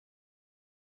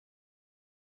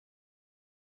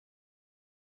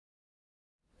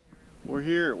We're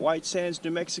here at White Sands,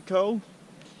 New Mexico.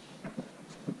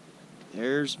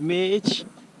 There's Mitch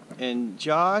and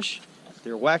Josh.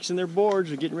 They're waxing their boards.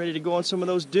 They're getting ready to go on some of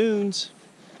those dunes.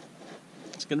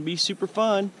 It's going to be super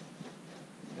fun.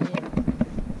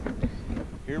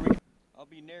 Here we go. I'll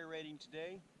be narrating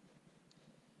today.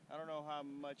 I don't know how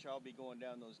much I'll be going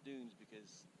down those dunes because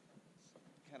it's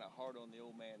kind of hard on the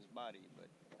old man's body, but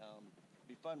it'll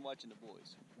be fun watching the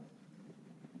boys.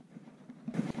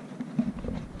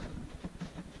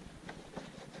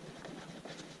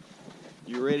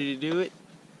 You ready to do it?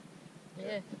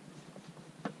 Yeah.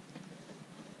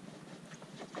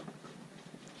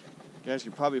 You guys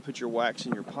could probably put your wax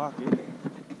in your pocket.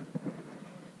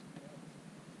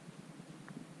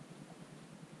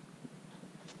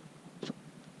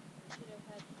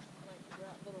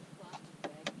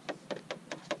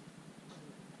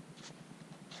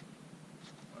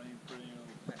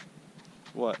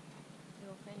 What?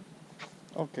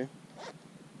 Okay.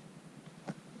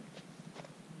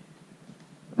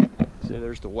 So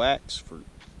there's the wax for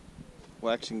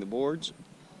waxing the boards.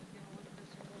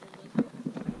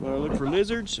 Want to look for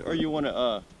lizards, or you want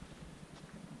to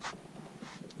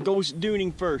go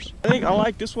duning first? I think I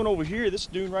like this one over here. This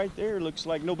dune right there looks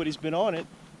like nobody's been on it.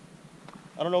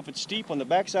 I don't know if it's steep on the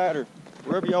backside or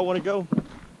wherever y'all want to go.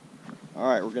 All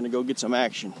right, we're gonna go get some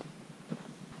action.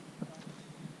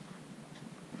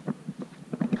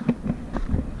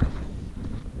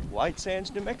 White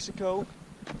Sands, New Mexico.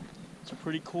 It's a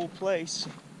pretty cool place.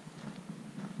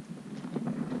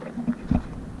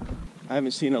 I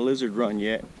haven't seen a lizard run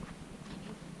yet.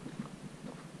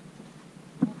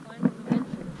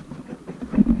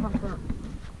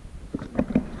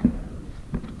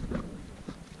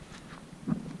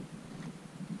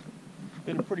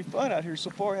 Been pretty fun out here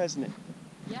so far, hasn't it?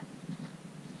 Yeah.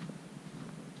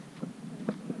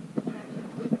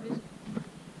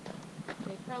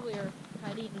 They probably are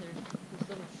hiding in these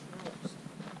little shrubs.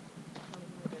 I don't know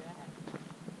where they're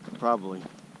at. Probably.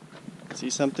 See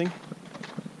something?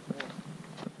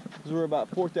 Because we're about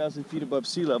 4,000 feet above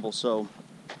sea level, so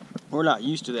we're not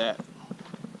used to that.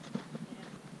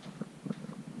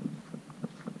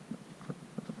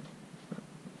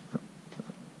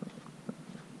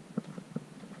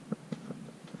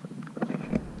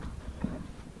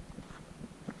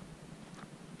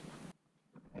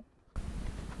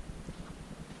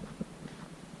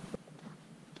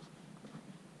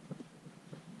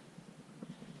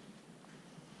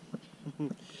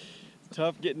 It's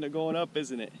tough getting it going up,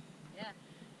 isn't it? Yeah.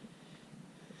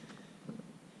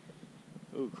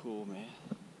 Oh, cool, man.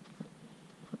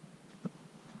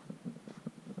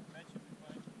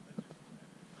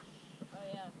 Oh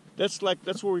yeah.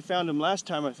 That's where we found them last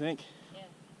time, I think. Yeah.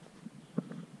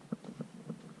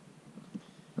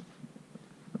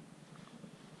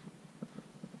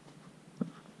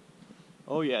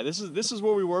 Oh yeah, this is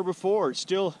where we were before. It's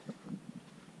still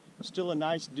a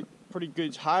nice, pretty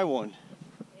good high one.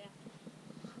 Yeah. You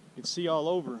can see all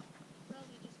over.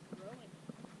 Probably just growing. I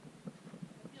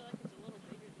feel like it's a little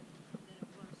bigger than it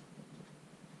was.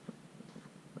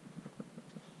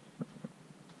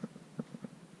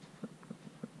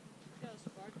 Look how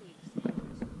sparkly the sand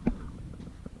is.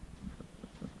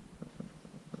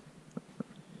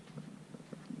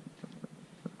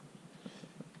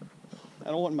 I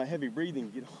don't want my heavy breathing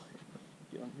to get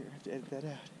on here. I have to edit that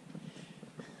out.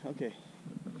 Okay.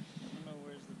 I don't know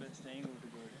where's the best angle to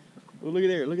go to. Well, look at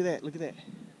there. Look at that. Look at that.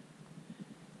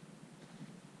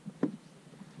 There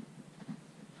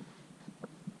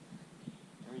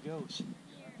he goes.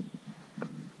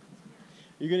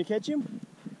 You gonna catch him?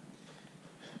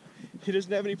 He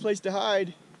doesn't have any place to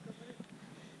hide.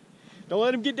 Don't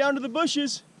let him get down to the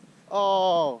bushes.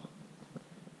 Oh.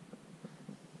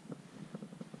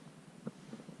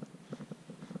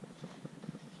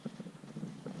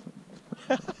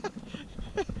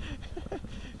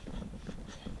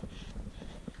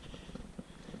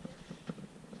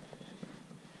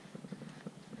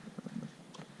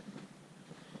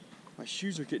 My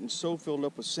shoes are getting so filled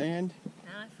up with sand.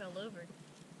 Now I fell over.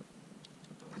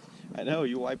 I know,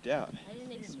 you wiped out. I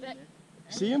didn't expect.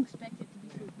 See him? Expect it to be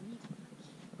so deep.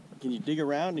 Can you dig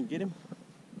around and get him?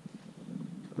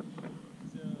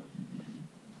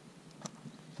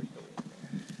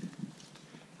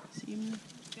 See him?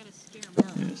 Gotta scare him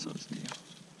out. Yeah, so still.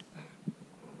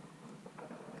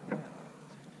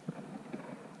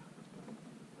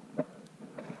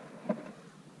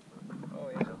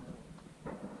 Oh yeah.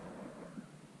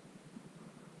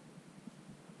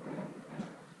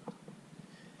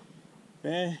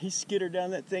 Man, he skittered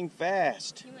down that thing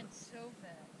fast. He went so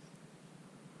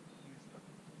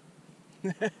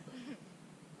fast.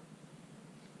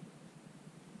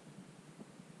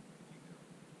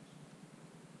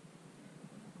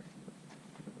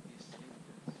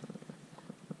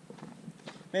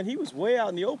 Man, he was way out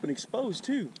in the open, exposed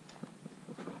too.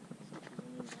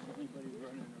 Anybody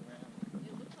running around.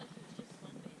 It looked like he was just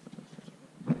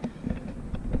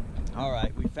sunbathing. All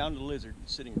right, we found a lizard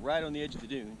sitting right on the edge of the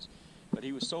dunes, but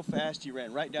he was so fast he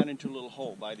ran right down into a little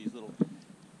hole by these little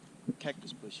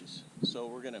cactus bushes. So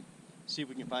we're gonna see if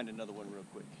we can find another one real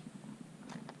quick.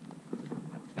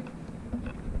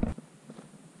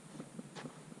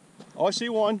 Oh, I see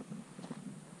one.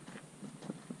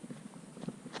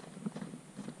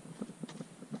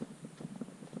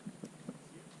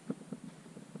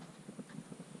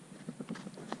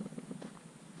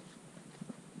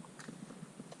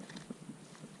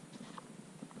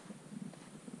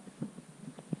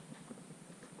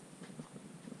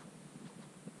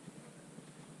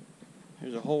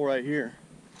 There's a hole right here.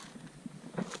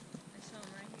 I saw him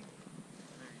right here.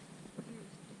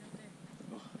 He's up there.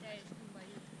 Oh. Dad, he's coming by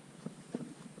you.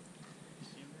 You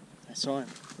see him there? I saw him.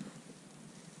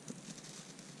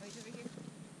 Oh, he's over here.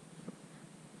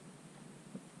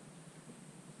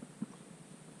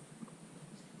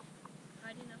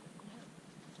 Hiding up.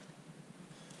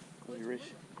 Oh,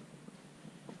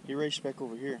 he raced back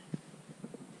over here.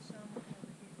 I saw him over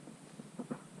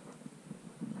here.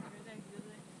 You're there, you're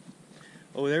there.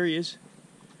 Oh, there he is.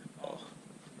 Oh,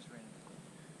 he's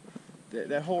running.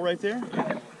 That hole right there?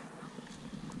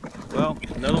 Well,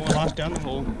 another one lost down the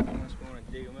hole. I must want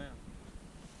to dig him out.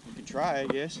 You can try, I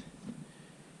guess.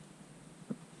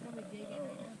 Probably digging right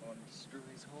now. I want to destroy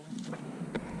his hole.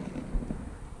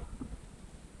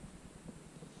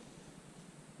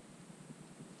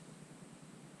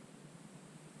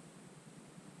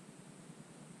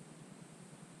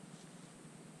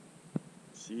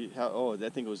 See how? Oh,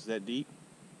 that thing was that deep.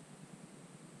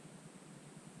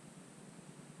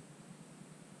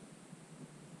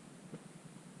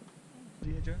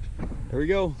 Yeah, Josh? There we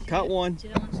go. Caught one. See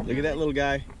that one? Look at that little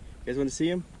guy. You guys want to see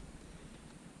him?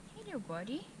 Hey there,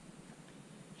 buddy.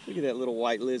 Look at that little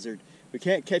white lizard. We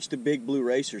can't catch the big blue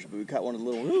racers, but we caught one of the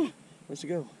little. Ooh, where's it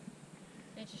go?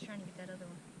 Dad's just trying to get that other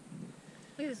one.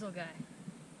 Look at this little guy.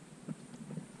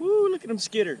 Woo! Look at him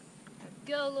skitter.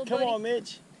 Go, little Come buddy. on,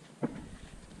 Mitch.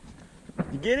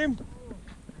 You get him?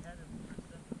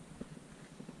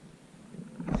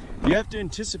 You have to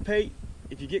anticipate,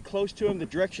 if you get close to them, the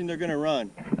direction they're going to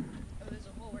run. Oh, there's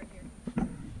a hole right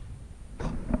here.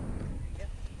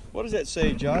 What does that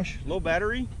say, Josh? Low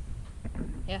battery?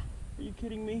 Yeah. Are you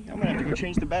kidding me? I'm going to have to go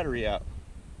change the battery out.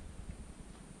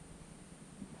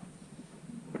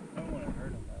 I don't want to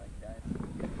hurt him like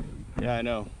that. Yeah, I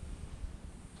know.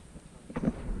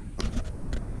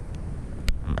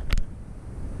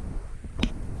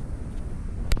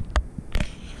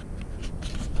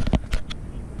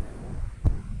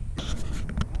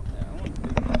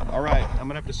 All right, I'm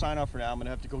gonna have to sign off for now. I'm gonna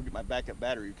have to go get my backup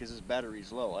battery because this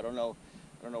battery's low. I don't know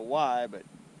why, but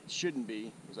it shouldn't be.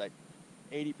 It was like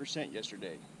 80%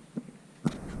 yesterday.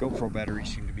 GoPro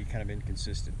batteries seem to be kind of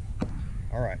inconsistent.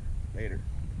 All right, later.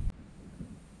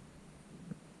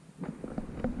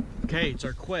 Okay, it's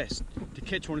our quest to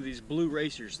catch one of these blue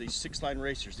racers, these 6-line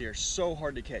racers. They are so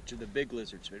hard to catch. They're the big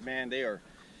lizards, but man, they are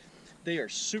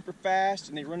super fast,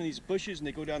 and they run in these bushes and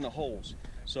they go down the holes.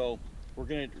 So we're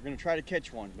gonna try to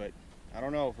catch one, but I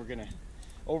don't know if we're gonna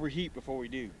overheat before we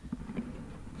do.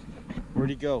 Where'd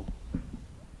he go?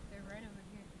 They're right over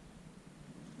here.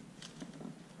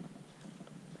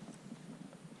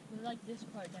 We like this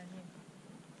part down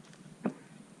here.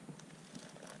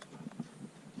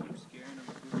 Keep scaring him.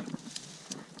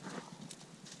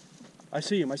 I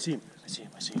see him. I see him. I see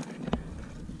him. I see him.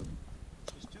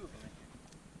 There's two of them in here.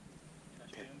 Josh,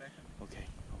 Okay. bring him back up. Okay.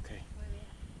 Okay. Where are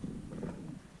they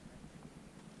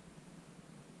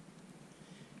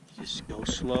at? Just go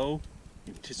slow.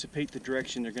 Anticipate the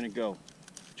direction they're gonna go.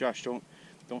 Josh, don't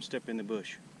step in the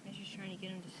bush. I was just trying to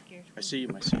get him to scare. I see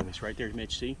him. I see him. He's right there,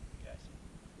 Mitch. See? Yeah, I see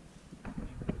him.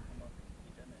 He could come up.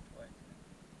 He's done that twice.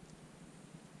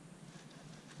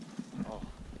 Oh,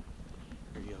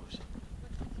 there he goes.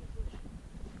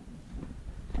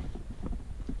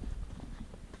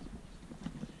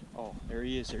 Oh, there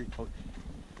he is. There he, oh.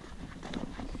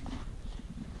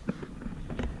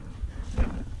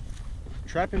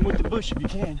 Trap him with the bush if you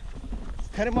can.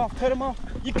 Cut him off. Cut him off.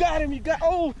 You got him. You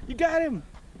got him.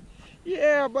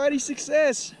 Yeah, buddy.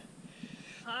 Success.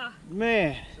 Ah,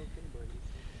 Man. It's okay, buddy.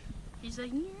 he's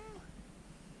like, yeah.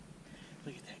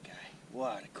 Look at that guy.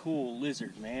 What a cool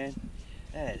lizard, man.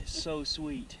 That is so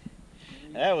sweet.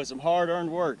 That was some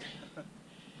hard-earned work.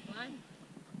 Why?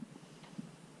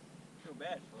 Feel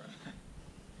bad for him.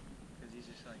 Because he's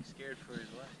just like scared for his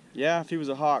life. Yeah, if he was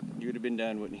a hawk, you would have been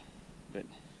done, wouldn't he? But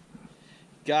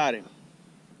got him.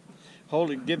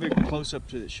 Hold it. Give it a close-up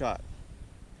to the shot.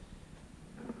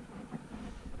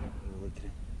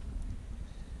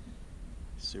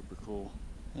 Super cool.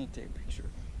 I need to take a picture.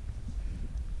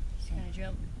 He's gonna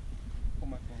jump. Pull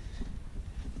my phone.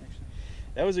 Actually.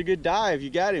 That was a good dive.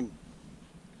 You got him.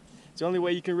 It's the only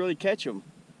way you can really catch him.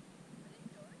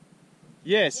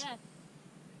 Yes. Yeah.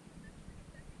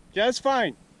 Yeah, that's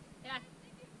fine. Yeah.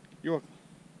 You're welcome.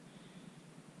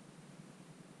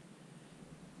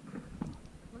 Look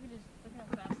how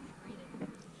fast he's breathing.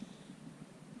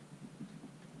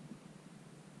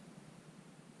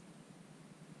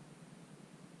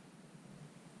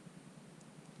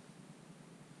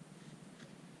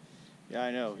 Yeah,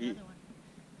 I know. There's another one.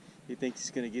 He thinks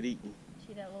he's gonna get eaten.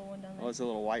 See that little one down there? Oh, it's a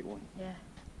little white one. Yeah.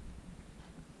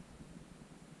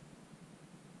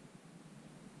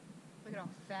 Look at how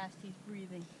fast he's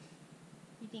breathing.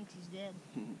 He thinks he's dead.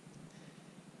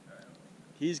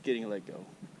 He's getting let go.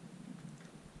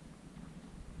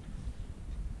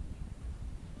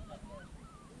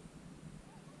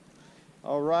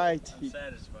 All right. I'm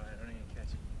satisfied. I don't even catch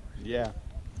it anymore.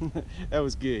 Yeah, that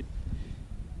was good.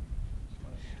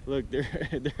 Look, they're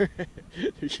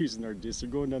using our disc. They're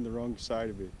going down the wrong side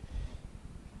of it.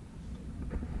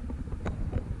 I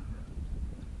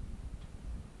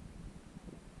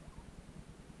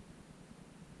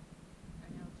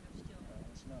know, it's still.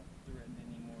 It's not threatening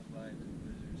any more lives of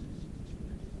lizards.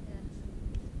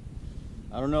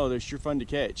 Yeah. I don't know. They're sure fun to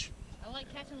catch. I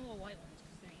like catching little white ones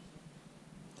because they're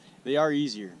easy. They are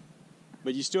easier,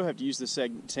 but you still have to use the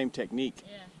same technique.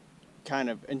 Yeah. Kind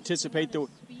of anticipate the.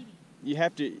 Speedy. You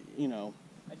have to, you know.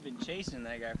 I'd been chasing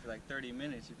that guy for like 30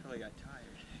 minutes. He probably got tired.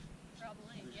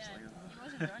 Probably, We're yeah. just like, He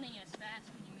wasn't running as fast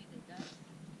when you made the dive.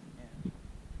 Yeah.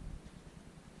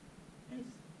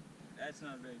 And that's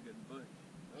not a very good bush.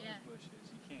 Those Yeah. bushes,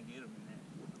 you can't get them in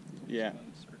there. Yeah. Yeah,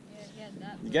 he had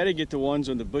that. You got to get the ones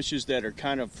on the bushes that are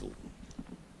kind of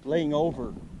laying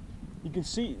over. You can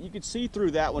see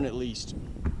through that one at least.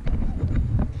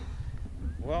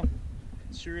 Well,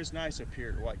 it sure is nice up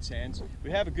here at White Sands. We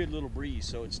have a good little breeze,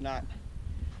 so it's not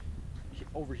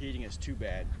overheating us too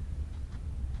bad.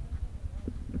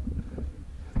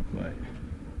 But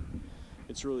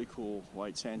it's really cool.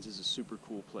 White Sands is a super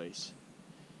cool place.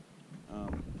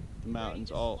 The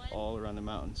mountains, all around the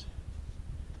mountains.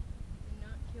 And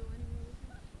not kill anyone with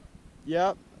it?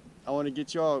 Yep. I want to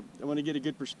get y'all. I want to get a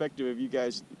good perspective of you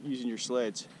guys using your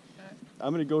sleds. Alright.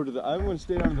 I'm gonna go to the. I'm gonna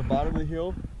stay down at the bottom of the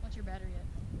hill. What's your battery at?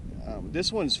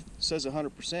 This one says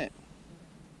 100%.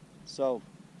 So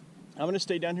I'm gonna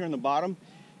stay down here on the bottom,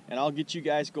 and I'll get you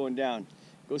guys going down.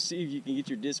 Go see if you can get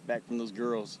your disc back from those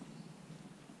girls.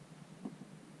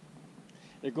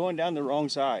 They're going down the wrong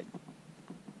side.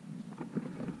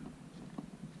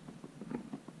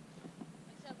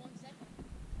 Except 1 second.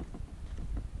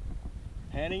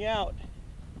 Panning out.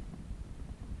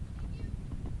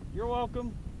 You're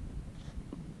welcome.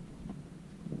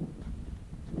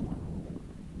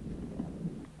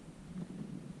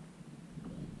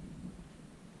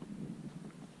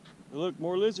 Look,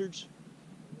 more lizards.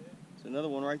 There's another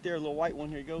one right there, a little white one.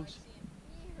 Here he goes.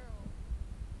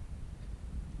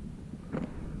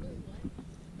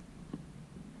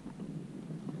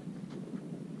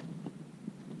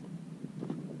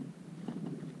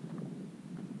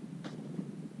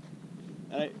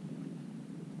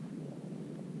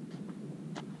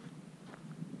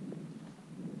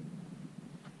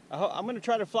 I'm going to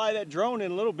try to fly that drone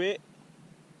in a little bit.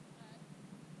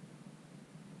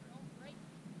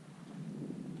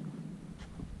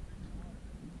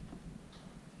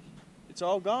 It's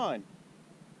all gone.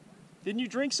 Didn't you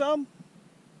drink some?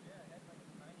 Yeah, I had like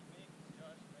a tiny bit. Josh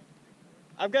made a big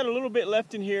one. I've got a little bit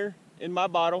left in here in my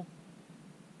bottle.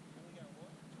 You only got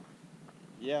one?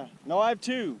 Yeah. No, I have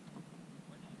 2.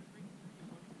 Why did you bring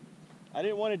 3? I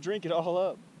didn't want to drink it all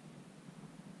up.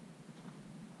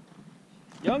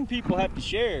 Young people have to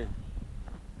share.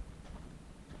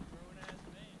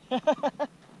 Grown ass man.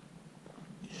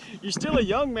 You're still a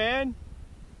young man.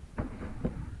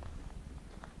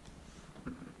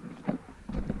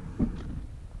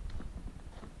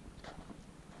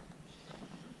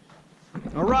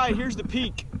 All right, here's the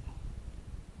peak.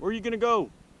 Where are you gonna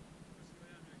go?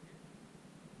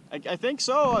 I think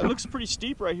so. It looks pretty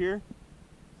steep right here.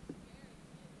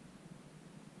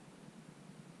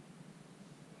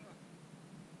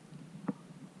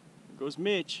 There goes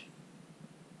Mitch.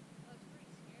 Oh, it's pretty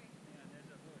scary. Yeah, there's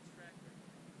a little track right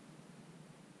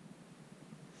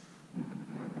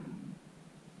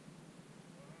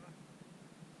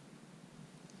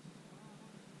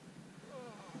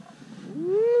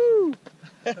Woo!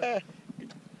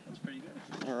 That's pretty good.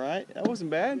 All right, that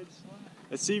wasn't bad. Good slide.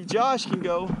 Let's see if Josh can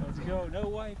go. Let's go. No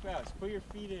wipeouts. Put your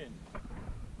feet in.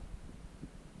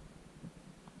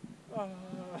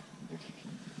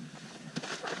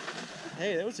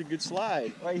 Hey, that was a good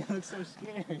slide. Why you look so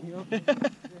scared? You I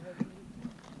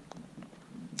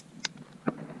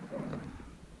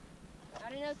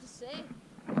didn't know what to say.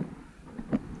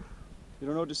 You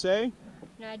don't know what to say?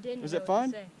 No, I didn't. Was know it what to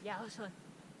fun? say. Yeah, it was fun.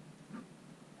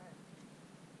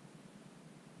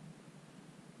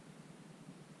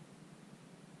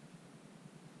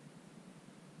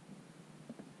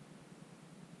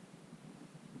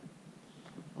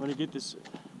 I'm gonna get this.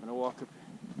 I'm gonna walk up.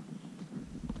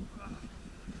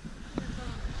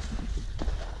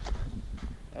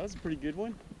 That was a pretty good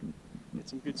one. Get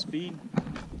some good speed.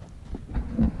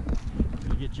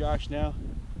 Gonna get Josh now.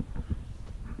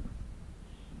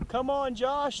 Come on,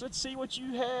 Josh. Let's see what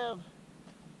you have.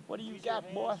 What do you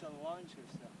got, boy?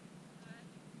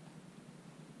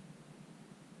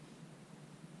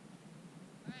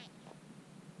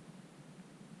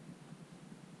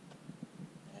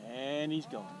 And he's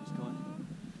going. He's going.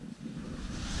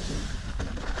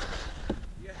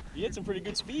 You had some pretty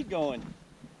good speed going.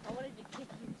 I wanted to kick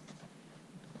you.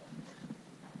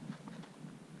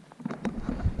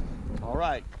 All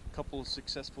right, couple of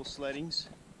successful sleddings.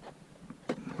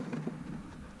 I'm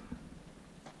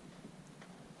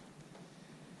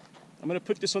gonna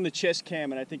put this on the chest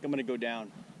cam, and I think I'm gonna go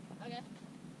down. Okay.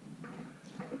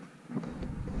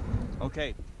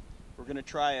 Okay, we're gonna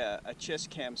try a chest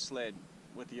cam sled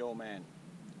with the old man.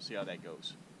 See how that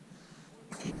goes.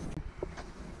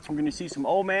 We're gonna see some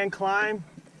old man climb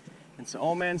and some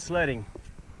old man sledding.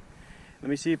 Let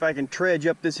me see if I can trudge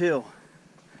up this hill.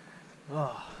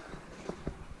 Oh.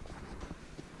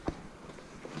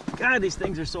 God, these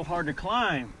things are so hard to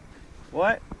climb.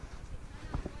 What?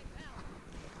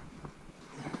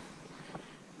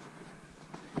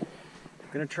 I'm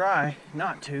gonna try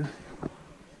not to.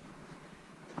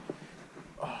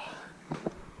 Oh.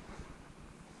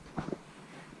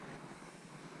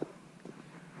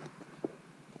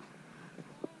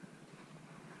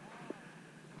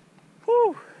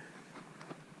 Whew.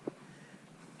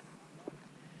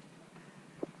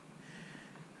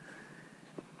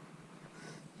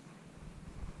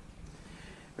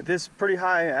 With this pretty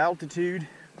high altitude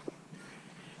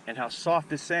and how soft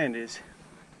this sand is, it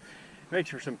makes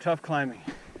for some tough climbing.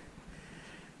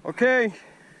 Okay,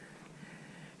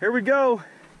 here we go.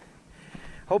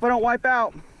 Hope I don't wipe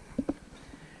out.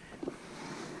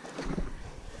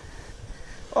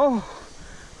 Oh,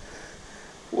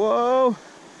 whoa,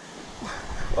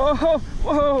 oh,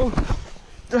 whoa.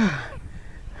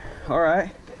 All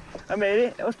right, I made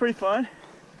it. That was pretty fun.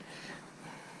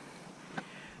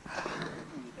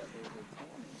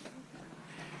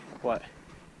 What?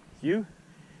 You?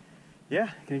 Yeah?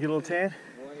 Can you get a little tan?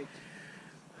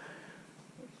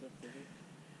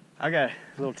 I got a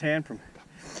little tan from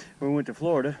when we went to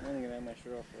Florida. I'm only gonna have my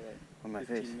shirt off for like On my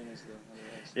 15 face. minutes though,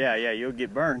 otherwise. Yeah, you'll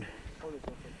get burned. Hold this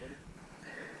real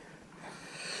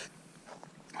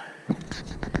quick, buddy.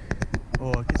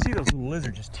 Oh, I can see those little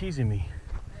lizards just teasing me.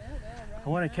 I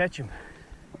want to catch them.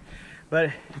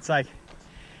 But it's like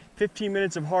 15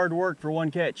 minutes of hard work for one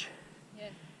catch. Yeah.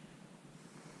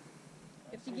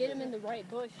 You have to get him in the right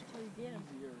bush until you get him.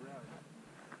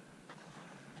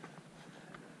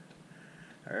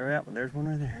 All right, well, there's one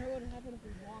right I there. wonder what would happen if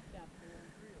we walked after one.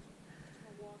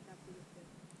 I'll walk after this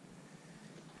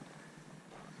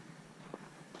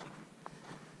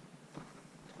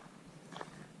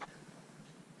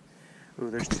thing. Ooh,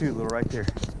 there's two little right there.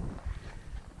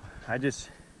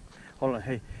 Hold on,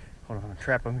 hey, hold on,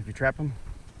 trap them. If you trap them.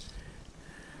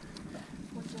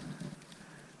 Watch out.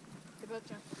 They both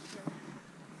jump.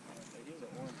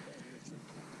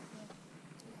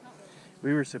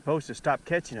 We were supposed to stop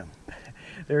catching them.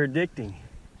 They're addicting.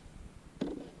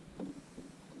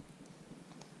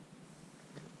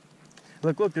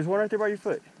 Look, there's one right there by your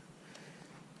foot.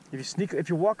 If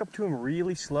you walk up to them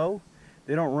really slow,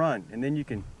 they don't run, and then you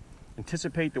can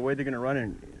anticipate the way they're gonna run,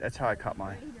 and that's how I caught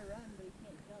mine. He's ready to run, but he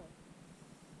can't tell.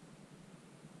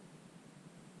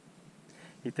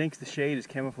 He thinks the shade is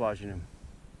camouflaging him.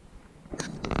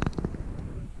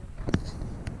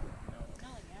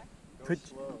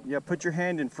 Put your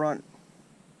hand in front.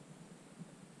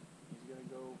 He's gonna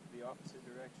go the opposite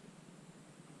direction.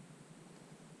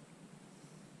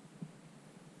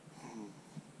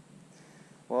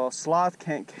 Well, sloth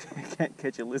can't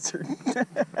catch a lizard.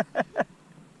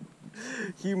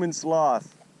 Human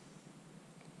sloth.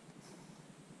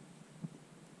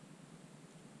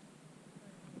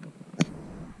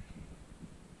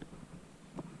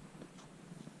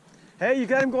 Hey, you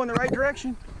got him going the right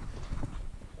direction.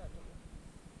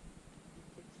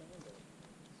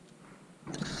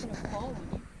 He's gonna fall on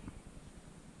you.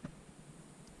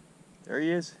 There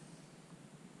he is.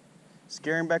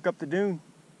 Scare him back up the dune.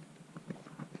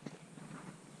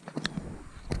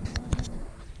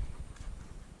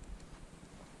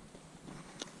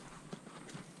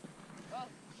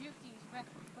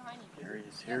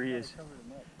 Here he is.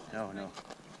 Oh no.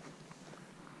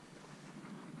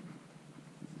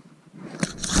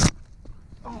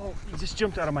 Oh, he just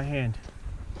jumped out of my hand.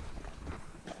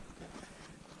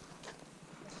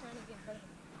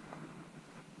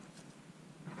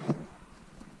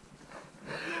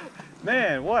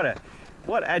 Man, what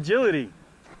agility.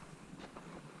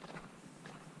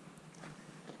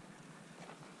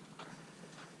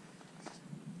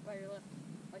 By your left.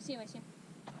 I see him, I see him.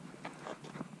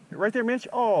 Right there, Mitch.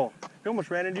 Oh, he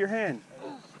almost ran into your hand.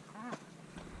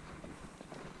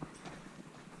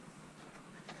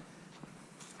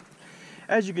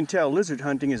 As you can tell, lizard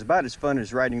hunting is about as fun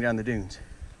as riding down the dunes.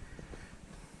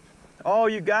 Oh,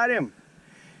 you got him.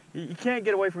 You can't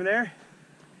get away from there.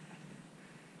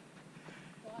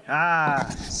 Ah,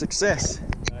 success.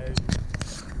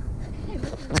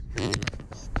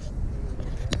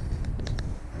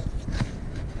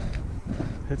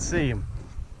 Let's see him.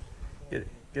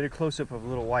 Get a close-up of a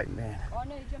little white man. Oh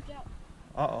no, he jumped out.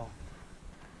 Uh-oh.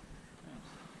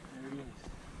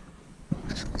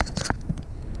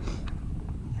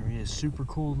 Here he is, super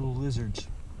cool little lizards.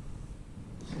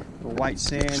 The white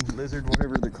sand lizard,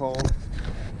 whatever they're called.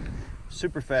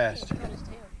 Super fast. He cut his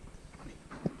tail.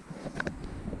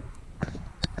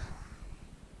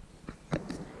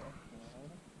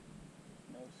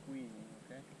 No squeezing,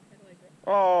 okay?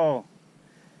 Oh,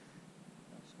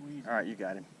 No squeezing. all right, you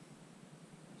got him.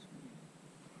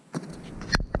 No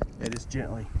squeezing. It is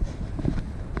gently.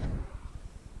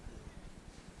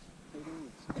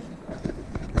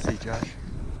 Let's see, Josh.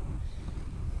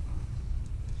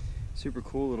 Super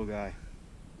cool little guy.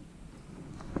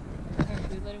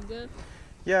 Alright, we let him go?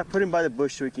 Yeah, put him by the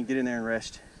bush so he can get in there and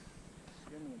rest.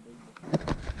 Give me a big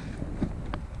book.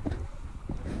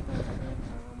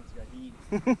 I almost got eaten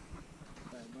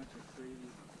by a bunch of crazy.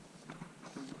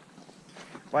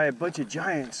 By a bunch of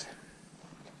giants.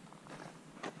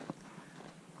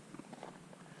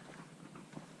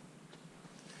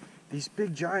 These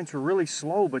big giants were really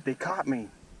slow, but they caught me.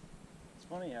 It's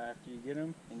funny how after you get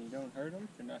them and you don't hurt them,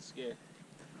 they're not scared.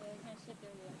 Yeah, they kind of sit there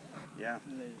like that. Yeah.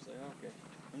 And they're just like, okay,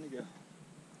 let me go.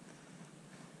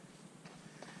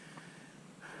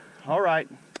 All right.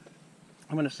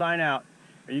 I'm going to sign out.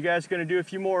 Are you guys going to do a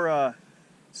few more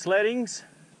sleddings?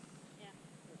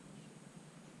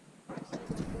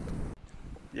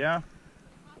 Yeah?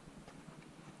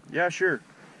 Yeah, sure.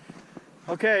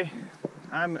 Okay.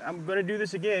 I'm going to do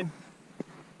this again.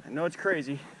 I know it's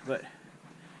crazy, but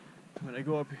I'm going to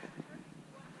go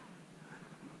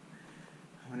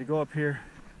up here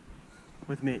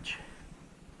with Mitch.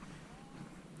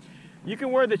 You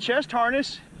can wear the chest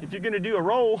harness if you're going to do a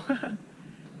roll.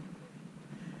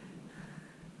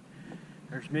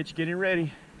 There's Mitch getting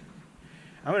ready.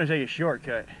 I'm going to take a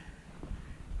shortcut.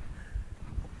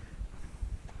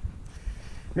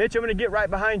 Mitch, I'm going to get right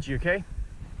behind you, okay?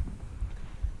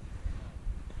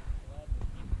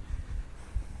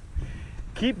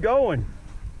 Keep going.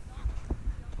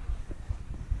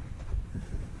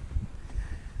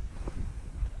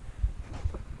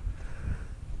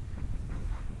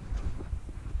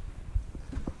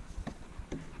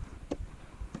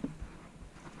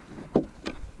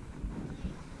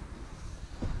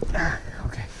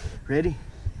 Okay, ready?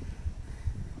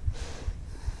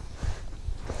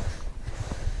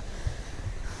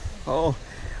 Oh,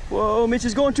 whoa, Mitch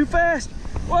is going too fast.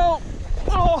 Whoa,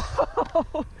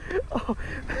 oh, oh.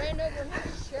 Ran over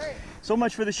his shirt. So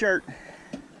much for the shirt.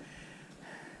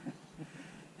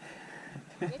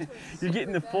 You're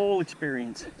getting the full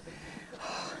experience.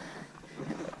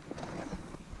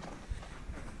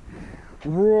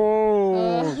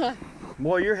 Whoa.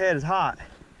 Boy, your head is hot.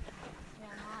 Yeah,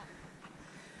 I'm hot.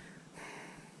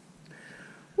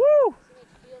 Woo! So much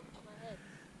feel in my head.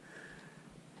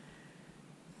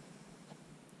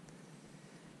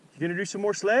 You gonna do some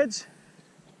more sleds?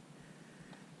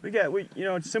 You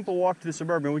know, it's a simple walk to the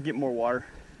Suburban. We get more water.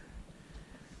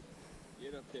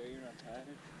 Get up there, you're not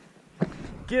tired.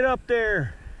 Get up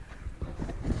there.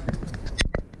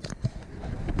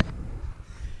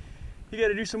 You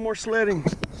gotta do some more sledding.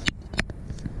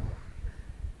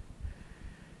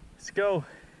 Let's go.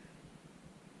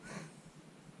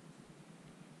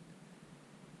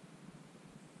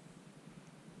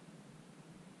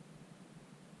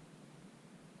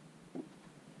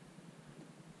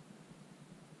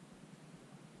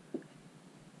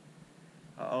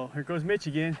 Uh-oh, here goes Mitch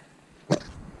again.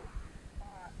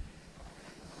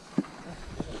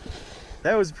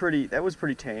 That was pretty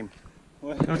tame.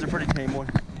 What? That was a pretty tame one.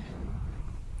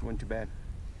 Wasn't too bad.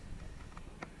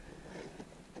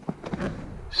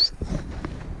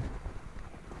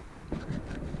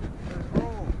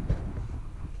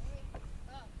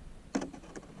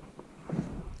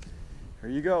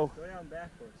 you go. Go down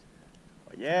backwards.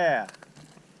 Yeah.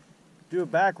 Do a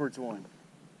backwards one.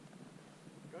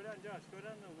 Go down, Josh. Go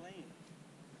down the lane.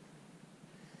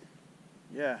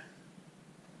 Yeah.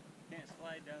 Can't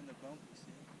slide down the bump, you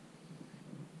see.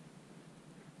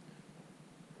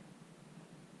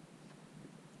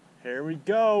 Here we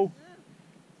go.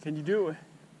 Can you do it?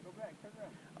 Go back, turn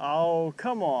around. Oh,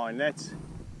 come on. That's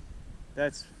You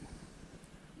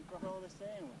follow the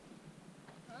same one.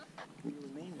 Huh? You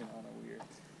were leaning on it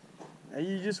weird.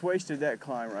 you just wasted that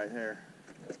climb right there.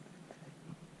 It's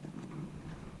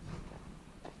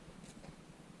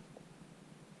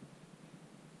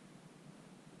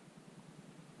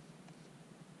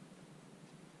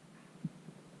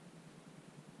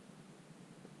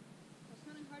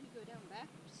kind of hard to go down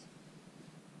backwards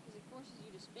because it forces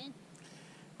you to spin.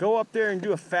 Go up there and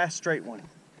do a fast straight one.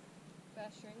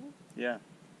 Fast string. Yeah.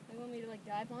 They want me to like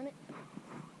dive on it.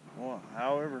 Well,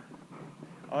 however.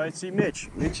 All right, see Mitch.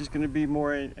 Mitch is going to be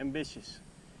more ambitious.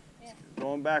 Yeah.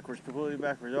 Going backwards, completely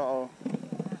backwards. Uh-oh.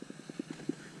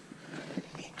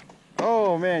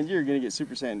 Oh, man, you're going to get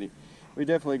super sandy. We're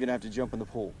definitely going to have to jump in the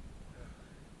pool.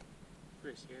 It's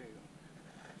pretty scary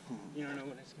though. You don't know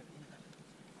what it's gonna be.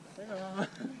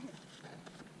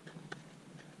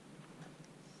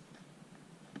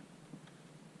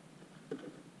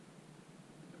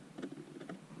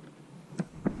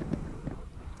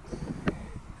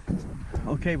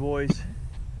 Okay, boys,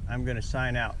 I'm going to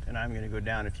sign out, and I'm going to go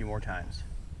down a few more times.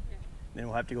 Yeah. Then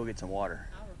we'll have to go get some water,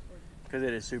 I'll record. because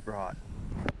it is super hot.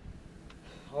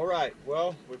 All right,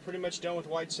 well, we're pretty much done with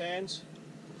White Sands.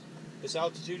 This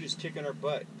altitude is kicking our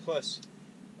butt. Plus,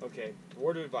 okay,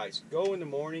 word of advice, go in the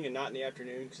morning and not in the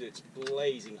afternoon, because it's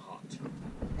blazing hot.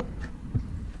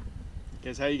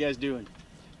 Guys, how you guys doing?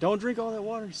 Don't drink all that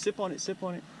water. Sip on it, sip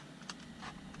on it.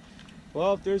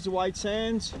 Well, there's the White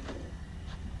Sands.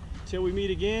 Till we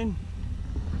meet again,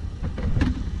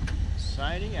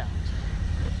 signing out.